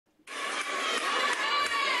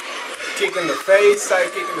kick in the face,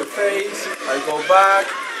 side kick in the face. I go back,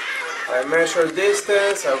 I measure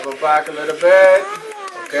distance, I go back a little bit,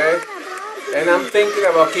 okay? And I'm thinking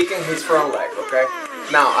about kicking his front leg, okay?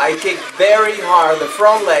 Now, I kick very hard the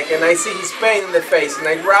front leg and I see his pain in the face and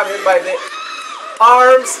I grab him by the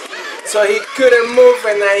arms so he couldn't move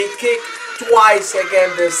and I kick twice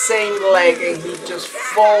again the same leg and he just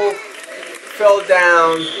fell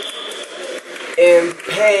down in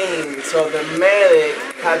pain. So the medic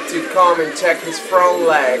had to come and check his front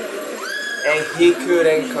leg and he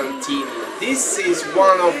couldn't continue. This is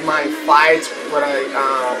one of my fights where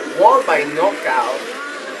I won by knockout.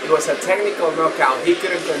 It was a technical knockout. He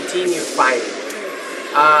couldn't continue fighting.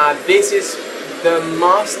 This is the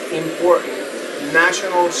most important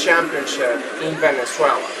national championship in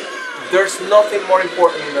Venezuela. There's nothing more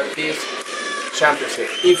important than this championship.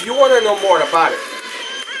 If you want to know more about it,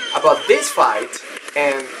 about this fight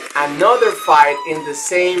and another fight in the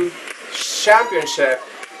same championship,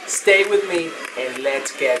 stay with me and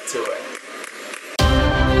let's get to it.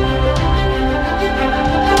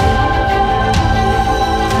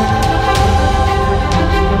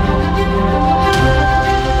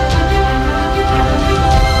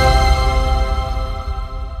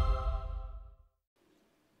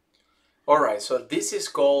 Alright, so this is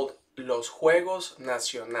called Los Juegos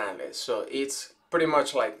Nacionales. So it's pretty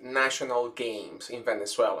much like national games in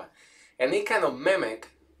Venezuela. And it kind of mimic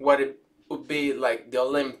what it would be like the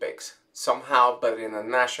Olympics somehow, but in a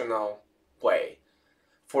national way.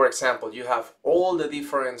 For example, you have all the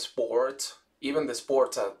different sports, even the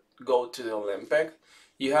sports that go to the Olympic,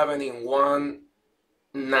 you have it in one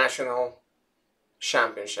national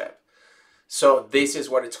championship. So this is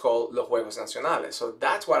what it's called, Los Juegos Nacionales. So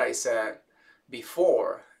that's what I said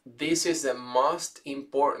before. This is the most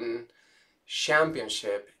important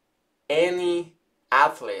championship any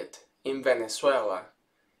athlete in Venezuela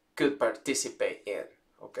could participate in,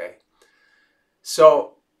 okay?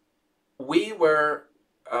 So we were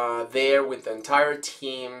there with the entire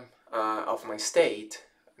team of my state.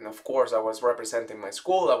 And of course, I was representing my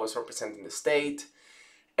school, I was representing the state.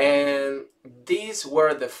 And these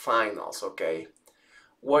were the finals, okay?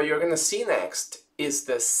 What you're gonna see next is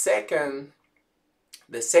the second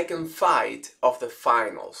fight of the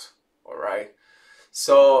finals, all right?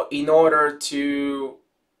 So in order to,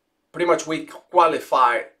 pretty much we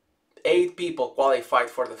qualified, 8 people qualified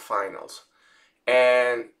for the finals.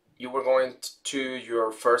 And you were going to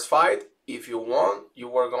your first fight. If you won, you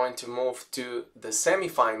were going to move to the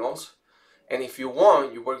semifinals. And if you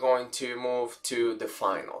won, you were going to move to the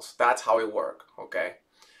finals. That's how it worked, okay?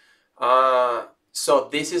 So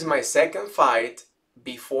this is my second fight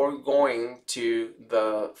before going to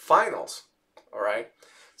the finals, all right?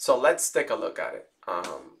 So let's take a look at it.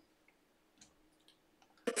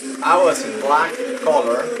 I was in black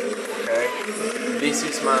color, okay? This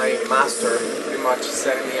is my master pretty much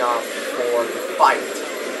setting me up for the fight.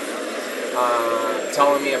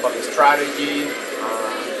 Telling me about the strategy,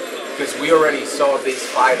 because we already saw this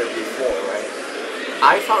fighter before, right?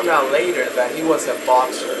 I found out later that he was a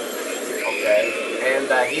boxer, okay? And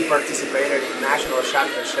that he participated in national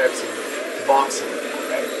championships in boxing,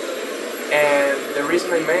 okay? And the reason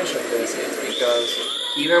I mention this is because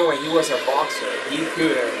even when he was a boxer, he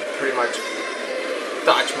couldn't pretty much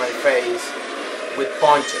touch my face with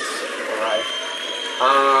punches, alright?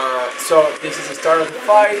 So this is the start of the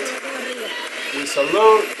fight. We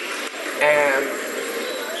salute, and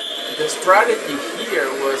the strategy here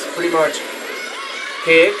was pretty much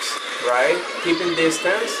kicks, right? Keeping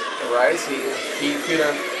distance, right? So he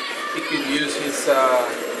could use his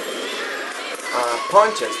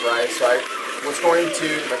punches, right? So I was going to,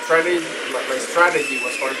 my strategy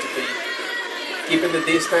was going to be keeping the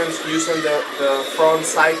distance, using the front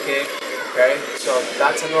side kick, okay? So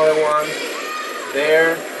that's another one.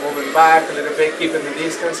 There, moving back a little bit, keeping the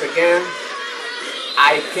distance again.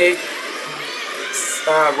 I kick,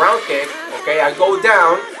 round kick, okay? I go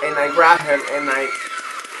down and I grab him and I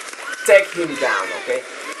take him down, okay?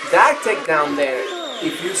 That takedown there,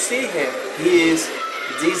 if you see him, he is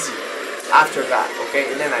dizzy after that,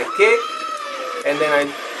 okay? And then I kick, and then I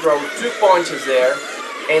throw 2 punches there,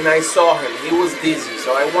 and I saw him, he was dizzy,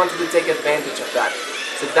 so I wanted to take advantage of that.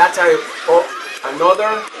 So that's how,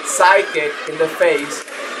 another side kick in the face,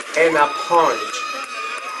 and a punch.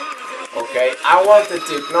 Okay, I wanted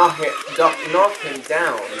to knock him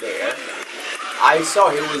down there. I saw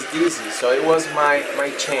he was dizzy, so it was my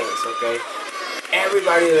chance, okay?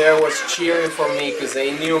 Everybody there was cheering for me because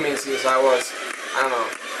they knew me since I was, I don't know,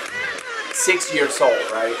 6 years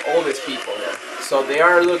old, right? All these people there. So they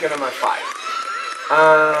are looking at my fight.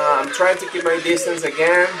 I'm trying to keep my distance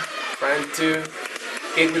again, trying to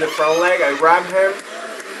kick with the front leg, I grab him,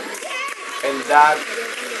 and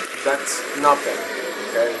that's nothing.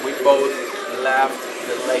 Okay, we both left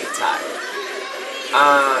the leg tie.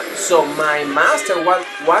 So my master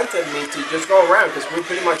wanted me to just go around because we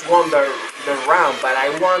pretty much won the round, but I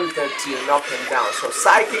wanted to knock him down. So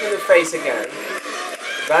side kick in the face again.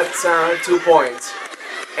 That's 2 points.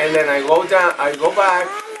 And then I go down, I go back,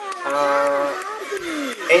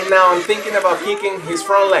 and now I'm thinking about kicking his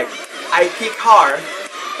front leg. I kick hard,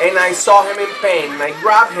 and I saw him in pain, and I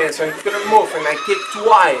grabbed him so he couldn't move, and I kicked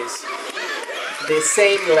twice the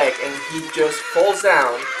same leg, and he just falls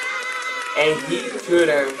down, and he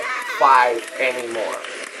couldn't fight anymore.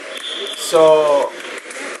 So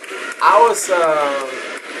I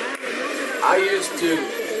used to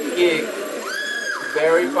kick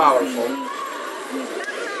very powerful.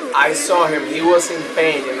 I saw him, he was in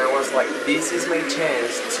pain, and I was like, this is my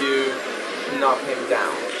chance to knock him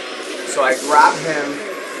down. So I grabbed him,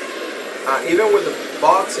 even with the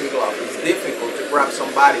boxing glove, it's difficult to grab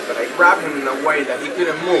somebody, but I grabbed him in a way that he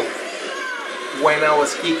couldn't move when I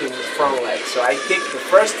was kicking his front leg. So I kicked the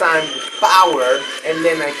first time with power, and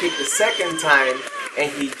then I kicked the second time,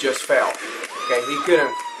 and he just fell. Okay,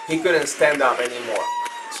 he couldn't stand up anymore.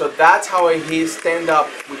 So that's how he stand up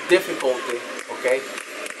with difficulty. Okay.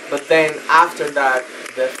 But then after that,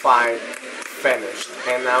 the fight finished,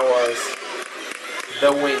 and I was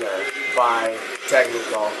the winner by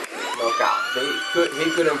technical knockout.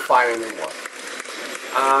 He couldn't fight anymore.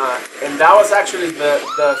 And that was actually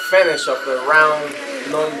the finish of the round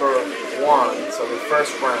number 1, so the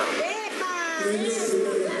first round.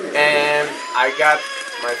 And I got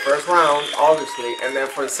my first round, obviously, and then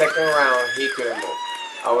for the second round, he couldn't move.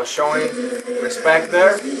 I was showing respect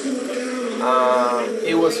there.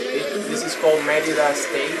 This is called Bolivar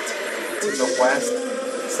State. It's in the west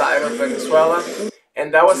side of Venezuela,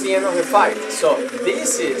 and that was the end of the fight. So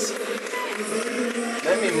this is,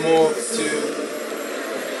 let me move to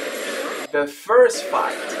the first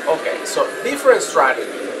fight. Okay, so different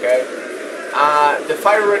strategy. Okay, the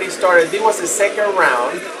fight already started. This was the second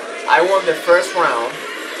round. I won the first round.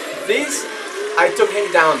 This, I took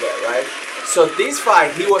him down there, right? So this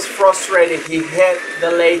fight, he was frustrated. He hit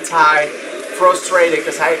the leg tie, frustrated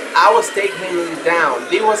because I was taking him down.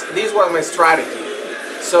 This was my strategy.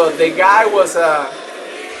 So the guy was a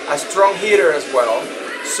strong hitter as well.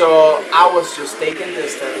 So I was just taking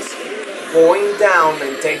distance, going down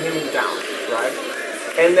and taking him down, right?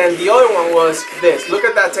 And then the other one was this. Look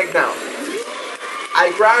at that takedown.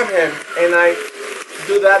 I grab him and I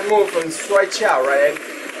do that move and stretch out, right?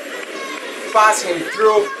 I pass him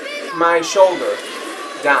through my shoulder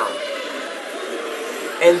down,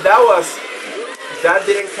 and that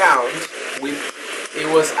didn't count. It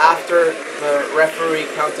was after the referee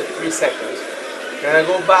counted 3 seconds. Then I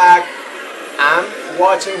go back, I'm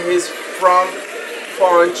watching his front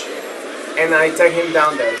punch, and I take him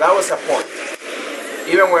down there. That was a point,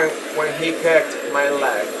 even when he kicked my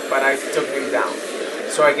leg, but I took him down.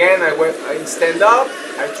 So again, I stand up,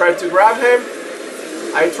 I tried to grab him,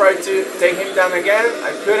 I tried to take him down again,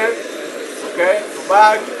 I couldn't. Okay, go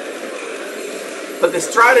back. But the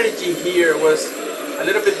strategy here was a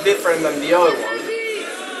little bit different than the other one.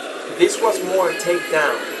 This was more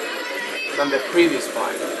takedown than the previous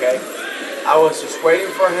fight, okay? I was just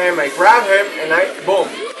waiting for him, I grab him, and I, boom,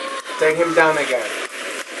 take him down again.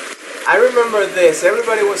 I remember this,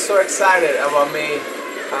 everybody was so excited about me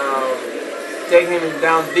taking him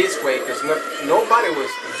down this way, because nobody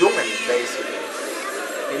was doing it, basically,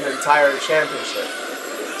 in the entire championship.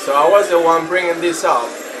 So I was the one bringing this up.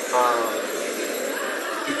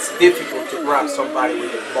 It's difficult to grab somebody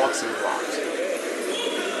with the boxing gloves.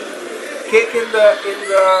 Kick in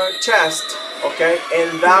the chest, okay,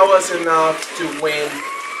 and that was enough to win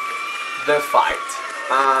the fight.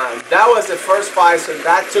 That was the first fight, so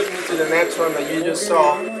that took me to the next one that you just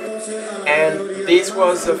saw. And this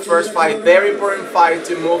was the first fight, very important fight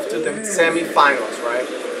to move to the semi-finals, right?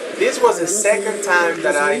 This was the second time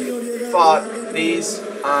that I fought this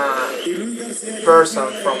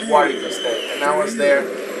person from Bolivar State, and I was there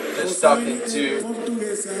just talking to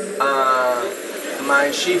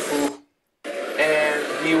my shifu,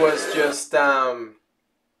 and he was just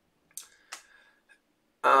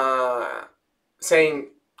saying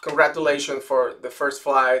congratulations for the first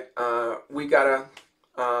fight, we gotta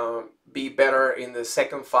be better in the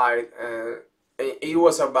second fight, and it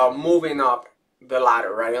was about moving up the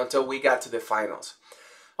ladder, right, until we got to the finals.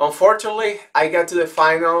 Unfortunately, I got to the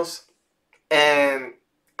finals and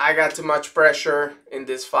I got too much pressure in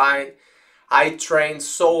this fight. I trained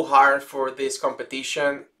so hard for this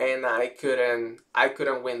competition and I couldn't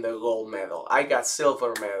win the gold medal. I got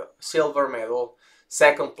silver medal.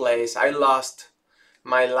 second place. I lost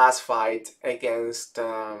my last fight against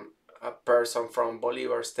a person from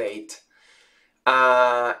Bolivar State.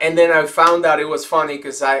 And then I found out it was funny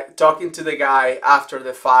because I talking to the guy after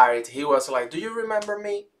the fight, he was like, "Do you remember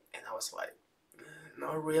me?" And I was like,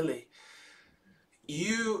 "Not really.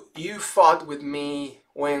 You fought with me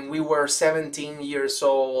when we were 17 years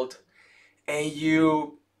old, and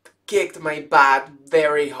you kicked my butt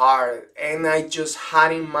very hard, and I just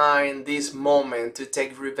had in mind this moment to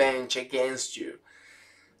take revenge against you."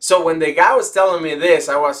 So when the guy was telling me this,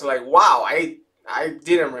 I was like, wow, I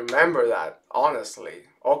didn't remember that, honestly.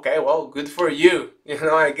 Okay, well, good for you. You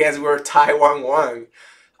know, I guess we're tied 1-1.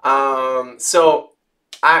 So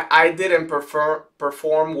I didn't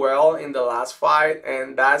perform well in the last fight,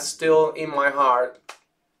 and that's still in my heart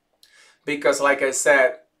because, like I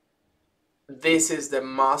said, this is the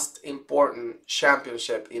most important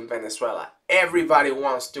championship in Venezuela. Everybody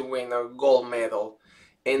wants to win a gold medal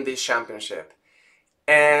in this championship.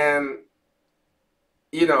 And,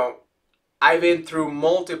 you know, I've been through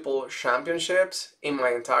multiple championships in my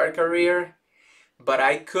entire career, but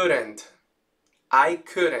I couldn't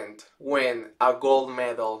win a gold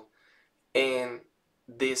medal in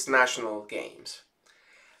these national games.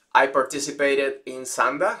 I participated in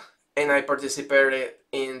Sanda, and I participated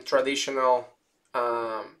in traditional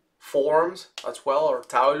forms as well, or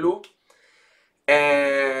taolu.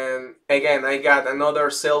 And again, I got another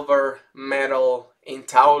silver medal in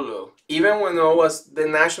taolu. Even when it was the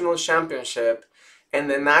national championship and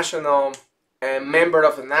the national member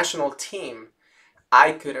of the national team,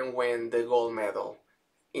 I couldn't win the gold medal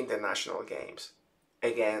in the national games.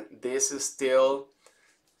 Again, this is still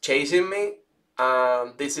chasing me.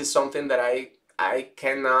 This is something that I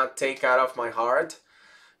cannot take out of my heart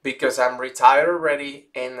because I'm retired already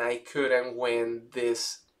and I couldn't win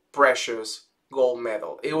this precious gold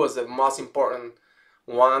medal. It was the most important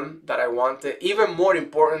one that I wanted, even more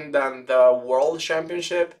important than the world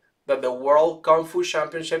championship, than the world kung fu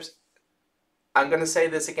championships. I'm gonna say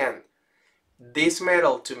this again. This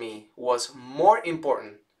medal to me was more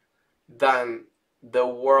important than the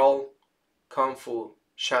world kung fu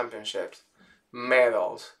championships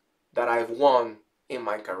medals that I've won in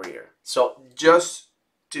my career. So just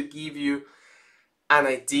to give you an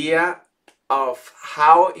idea of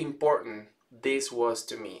how important this was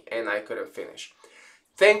to me, and I couldn't finish.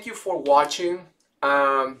 Thank you for watching.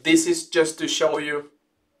 This is just to show you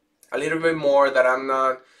a little bit more that I'm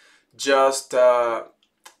not just an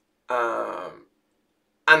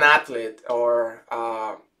athlete or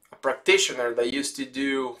a practitioner that used to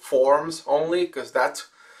do forms only, because that's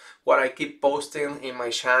what I keep posting in my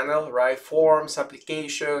channel, right? Forms,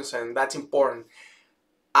 applications, and that's important.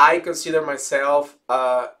 I consider myself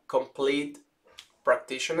a complete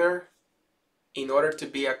practitioner. In order to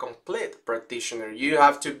be a complete practitioner, you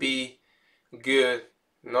have to be good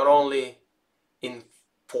not only in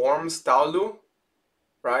forms, taolu,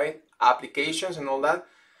 right? Applications and all that,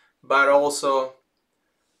 but also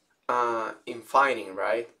in fighting,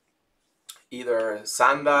 right? Either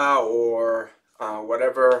Sanda or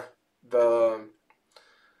whatever the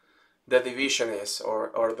division is,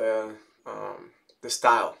 or the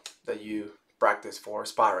style that you practice for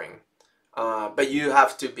sparring. But you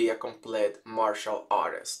have to be a complete martial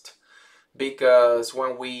artist, because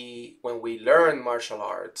when we learn martial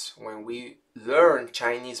arts, when we learn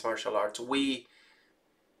Chinese martial arts, we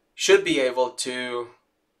should be able to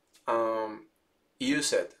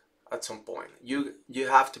use it at some point. You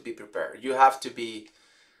have to be prepared. You have to be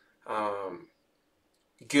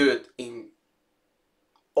good in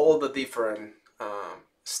all the different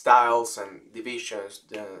styles and divisions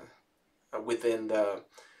within the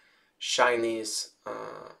Chinese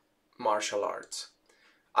martial arts.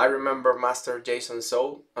 I remember Master Jason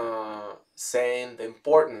So saying the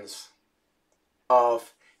importance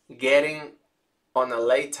of getting on a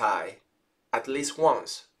lei tai at least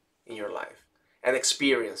once in your life and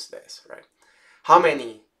experience this, right? How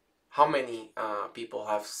many people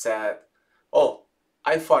have said, "Oh,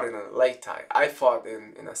 I fought in a lei tai, I fought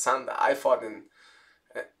in a Sanda, I fought in..."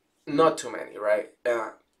 Not too many, right?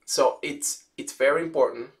 So it's very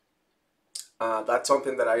important. That's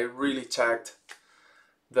something that I really checked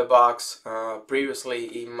the box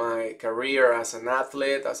previously in my career as an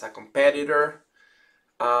athlete, as a competitor.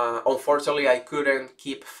 Unfortunately, I couldn't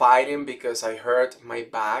keep fighting because I hurt my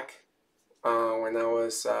back when I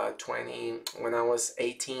was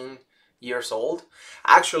 18 years old.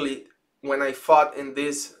 Actually, when I fought in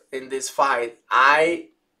this fight, I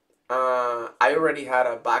already had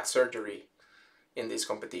a back surgery in this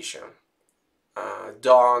competition,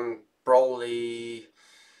 done probably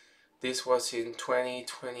This was in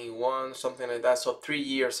 2021, something like that, so 3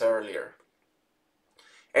 years earlier.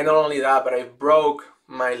 And not only that, but I broke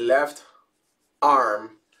my left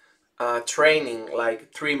arm training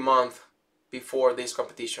like 3 months before this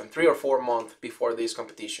competition, 3 or 4 months before this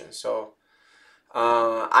competition. So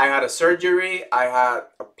I had a surgery, I had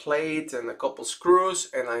a plate and a couple screws,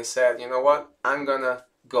 and I said, you know what, I'm gonna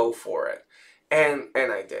go for it. And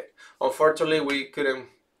I did. Unfortunately, we couldn't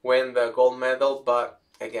win the gold medal, but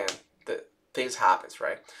again, things happens,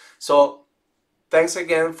 right? So thanks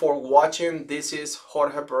again for watching. This is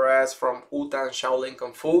Jorge Perez from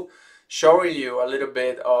wutanshaolinkungfu, showing you a little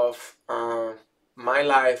bit of my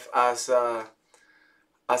life as a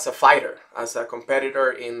fighter, as a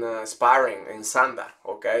competitor in sparring in Sanda.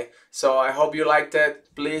 Okay, so I hope you liked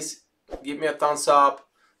it. Please give me a thumbs up,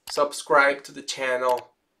 subscribe to the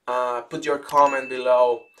channel, put your comment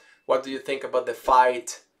below. What do you think about the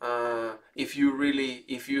fight? If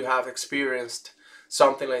you have experienced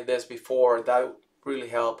something like this before, that would really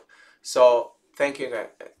help. So thank you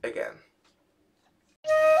again.